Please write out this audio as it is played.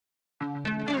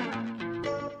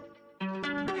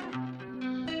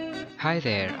Hi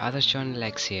there, Adarsh Jon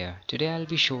here. Today I'll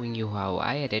be showing you how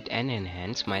I edit and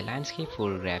enhance my landscape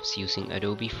photographs using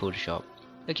Adobe Photoshop.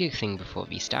 A quick thing before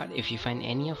we start, if you find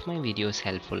any of my videos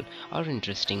helpful or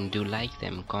interesting, do like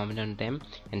them, comment on them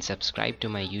and subscribe to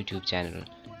my YouTube channel.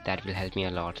 That will help me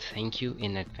a lot. Thank you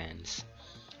in advance.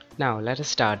 Now let us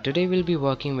start. Today we'll be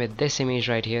working with this image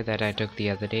right here that I took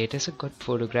the other day. It is a good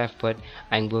photograph, but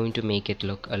I'm going to make it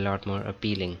look a lot more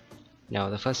appealing. Now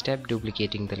the first step,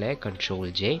 duplicating the layer,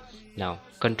 Ctrl J. Now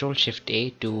Ctrl Shift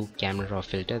A to camera raw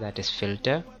filter, that is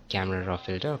filter, camera raw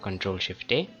filter, or Ctrl Shift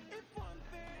A.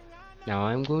 Now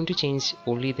I'm going to change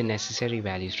only the necessary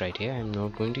values right here. I'm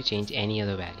not going to change any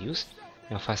other values.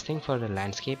 Now first thing for the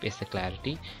landscape is the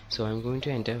clarity, so I'm going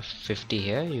to enter 50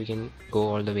 here. You can go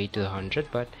all the way to 100,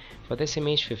 but for this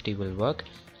image 50 will work.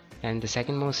 And the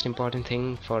second most important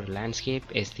thing for landscape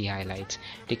is the highlights.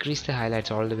 Decrease the highlights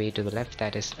all the way to the left,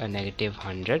 that is a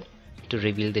 -100, to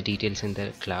reveal the details in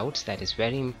the clouds. That is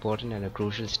very important and a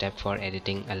crucial step for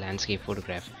editing a landscape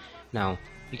photograph. Now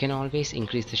you can always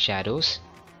increase the shadows,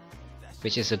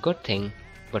 which is a good thing,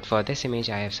 but for this image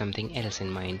I have something else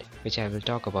in mind, which I will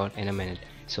talk about in a minute.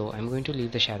 So I'm going to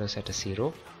leave the shadows at a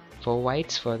 0. For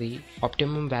whites, for the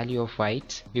optimum value of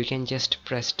whites, you can just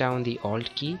press down the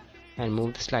Alt key and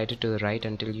move the slider to the right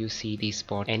until you see the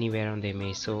spot anywhere on the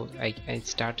image. So I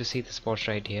start to see the spots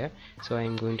right here, so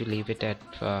I'm going to leave it at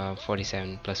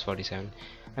 47 plus 47.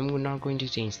 I'm not going to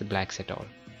change the blacks at all,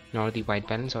 nor the white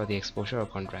balance or the exposure or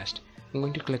contrast. I'm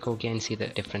going to click OK and see the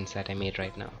difference that I made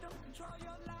right now.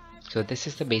 So this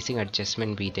is the basic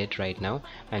adjustment we did right now,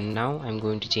 and now I'm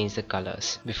going to change the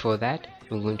colors. Before that,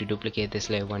 I'm going to duplicate this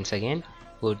layer once again,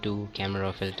 go to camera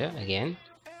raw filter again.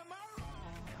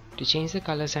 To change the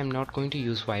colors, I'm not going to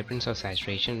use vibrance or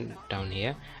saturation down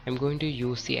here. I'm going to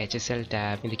use the HSL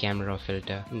tab in the camera raw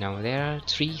filter. Now there are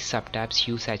 3 sub-tabs: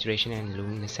 hue, saturation and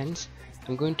luminescence.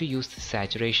 I'm going to use the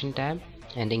saturation tab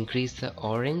and increase the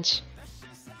orange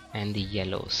and the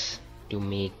yellows to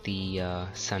make the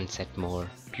sunset more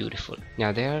beautiful.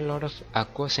 Now there are a lot of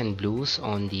aquas and blues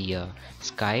on the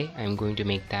sky. I'm going to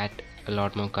make that a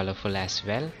lot more colorful as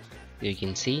well. You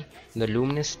can see the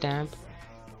luminous tab,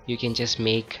 you can just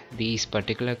make these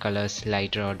particular colors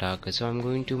lighter or darker. So I'm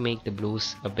going to make the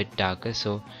blues a bit darker,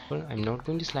 so I'm not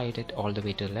going to slide it all the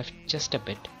way to the left, just a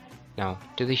bit. Now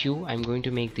to the hue, I'm going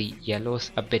to make the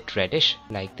yellows a bit reddish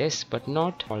like this, but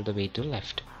not all the way to the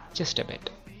left, just a bit.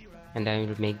 And I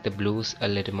will make the blues a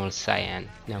little more cyan.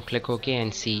 Now click OK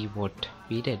and see what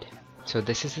we did. So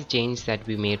this is the change that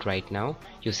we made right now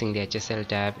using the HSL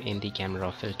tab in the camera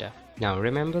raw filter. Now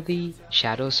remember the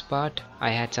shadows part,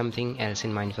 I had something else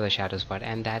in mind for the shadows part,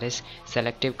 and that is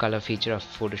selective color feature of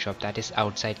Photoshop, that is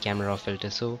outside camera raw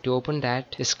filter. So to open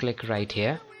that, just click right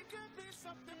here,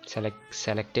 select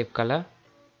selective color,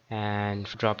 and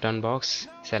drop down box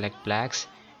select blacks,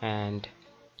 and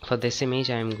for this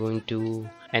image I'm going to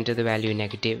enter the value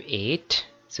 -8,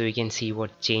 so we can see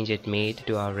what change it made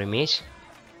to our image.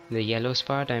 The yellows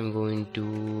part I'm going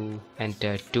to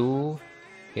enter 2,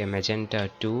 here magenta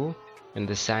 2, and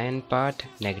the cyan part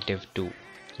 -2.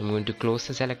 I'm going to close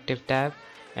the selective tab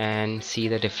and see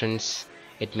the difference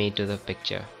it made to the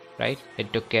picture, right?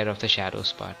 It took care of the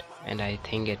shadows part, and I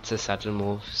think it's a subtle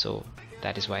move, so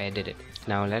that is why I did it.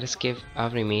 Now let us give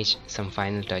our image some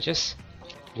final touches.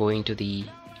 Going to the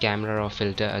camera raw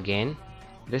filter again.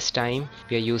 This time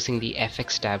we are using the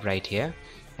FX tab right here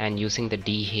and using the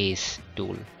dehaze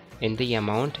tool. In the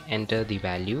amount, enter the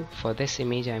value. For this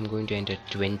image I'm going to enter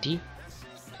 20.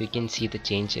 You can see the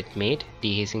change it made,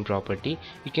 dehazing property.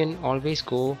 You can always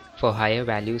go for higher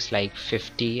values like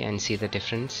 50 and see the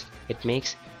difference it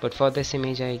makes, but for this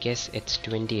image I guess it's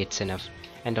 20, it's enough.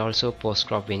 And also post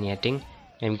crop vignetting,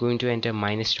 I'm going to enter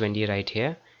 -20 right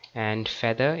here, and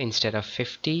feather instead of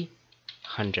 50,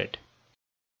 100.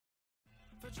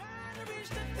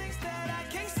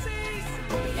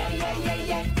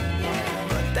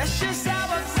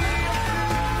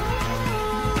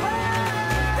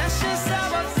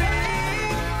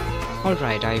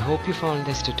 Alright, I hope you found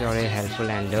this tutorial helpful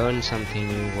and learned something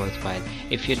new worthwhile.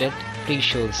 If you did, please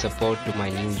show the support to my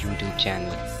new YouTube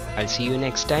channel. I'll see you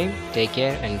next time. Take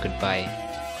care and goodbye.